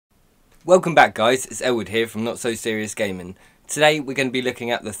Welcome back guys, it's Elwood here from Not So Serious Gaming. Today we're going to be looking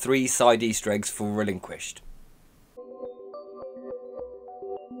at the 3 side Easter eggs for Relinquished.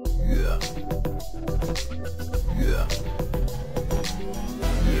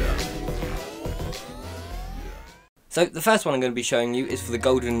 So the first one I'm going to be showing you is for the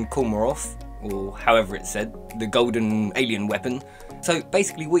golden Kormoroth, or however it's said, the golden alien weapon. So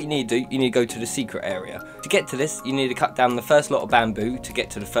basically what you need to do, you need to go to the secret area. To get to this, you need to cut down the first lot of bamboo to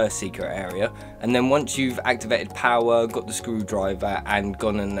get to the first secret area. And then once you've activated power, got the screwdriver and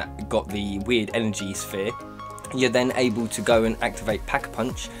gone and got the weird energy sphere, you're then able to go and activate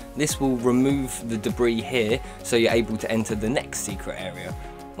Pack-a-Punch. This will remove the debris here, so you're able to enter the next secret area.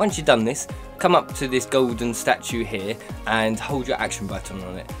 Once you've done this, come up to this golden statue here and hold your action button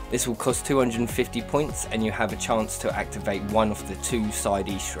on it. This will cost 250 points and you have a chance to activate one of the 2 side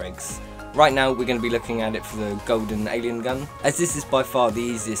Easter eggs. Right now we're going to be looking at it for the golden alien gun, as this is by far the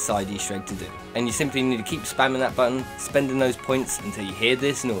easiest side Easter egg to do. And you simply need to keep spamming that button, spending those points until you hear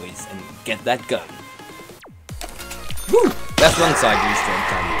this noise and get that gun. Woo! That's one side Easter egg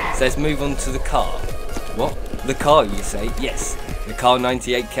done. So let's move on to the car. What? The car, you say? Yes, the car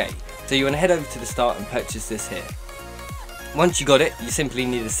 98k. So you want to head over to the start and purchase this here. Once you got it, you simply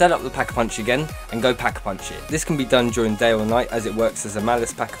need to set up the Pack-a-Punch again and go Pack-a-Punch it. This can be done during day or night, as it works as a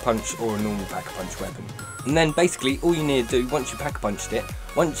Malice Pack-a-Punch or a normal Pack-a-Punch weapon. And then basically all you need to do once you Pack-a-Punched it,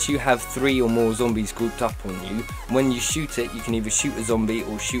 once you have 3 or more zombies grouped up on you, when you shoot it you can either shoot a zombie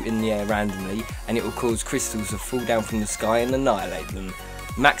or shoot in the air randomly, and it will cause crystals to fall down from the sky and annihilate them.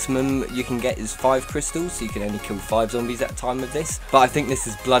 Maximum you can get is 5 crystals, so you can only kill 5 zombies at a time with this. But I think this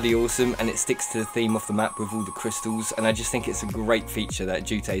is bloody awesome and it sticks to the theme of the map with all the crystals, and I just think it's a great feature that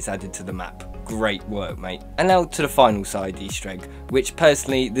Jute's added to the map. Great work, mate. And now to the final side Easter egg, which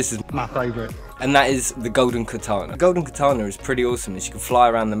personally this is my favourite. And that is the golden katana. The golden katana is pretty awesome as you can fly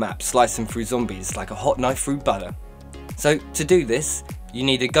around the map slicing through zombies like a hot knife through butter. So to do this, you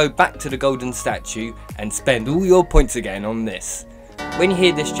need to go back to the golden statue and spend all your points again on this. When you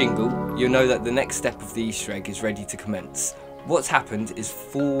hear this jingle, you'll know that the next step of the Easter egg is ready to commence. What's happened is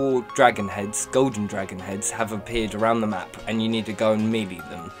 4 dragon heads, golden dragon heads, have appeared around the map and you need to go and melee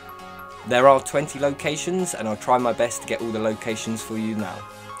them. There are 20 locations and I'll try my best to get all the locations for you now.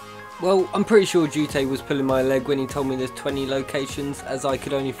 Well, I'm pretty sure Jute was pulling my leg when he told me there's 20 locations, as I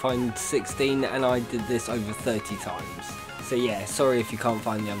could only find 16 and I did this over 30 times. So yeah, sorry if you can't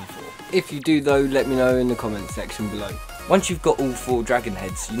find the other 4. If you do though, let me know in the comments section below. Once you've got all 4 dragon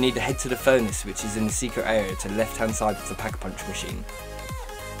heads, you need to head to the furnace, which is in the secret area to the left hand side of the Pack-a-Punch machine.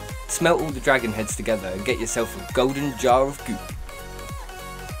 Smelt all the dragon heads together and get yourself a golden jar of goop.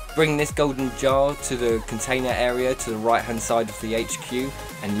 Bring this golden jar to the container area to the right hand side of the HQ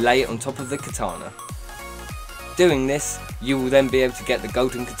and lay it on top of the katana. Doing this, you will then be able to get the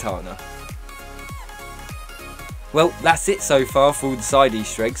golden katana. Well, that's it so far for all the side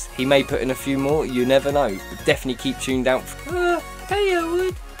Easter eggs. He may put in a few more, you never know. But definitely keep tuned out. Hey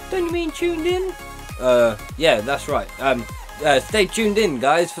Elwood, don't you mean tuned in? Yeah, that's right. Stay tuned in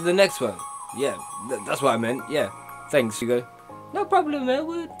guys for the next one. Yeah, that's what I meant, yeah. Thanks, Hugo. No problem,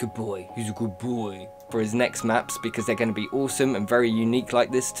 Elwood. Good boy, he's a good boy. For his next maps, because they're going to be awesome and very unique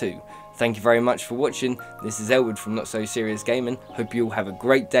like this too. Thank you very much for watching. This is Elwood from Not So Serious Gaming. Hope you all have a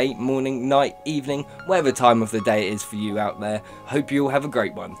great day, morning, night, evening, whatever time of the day it is for you out there. Hope you all have a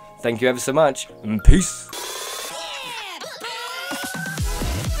great one. Thank you ever so much, and peace.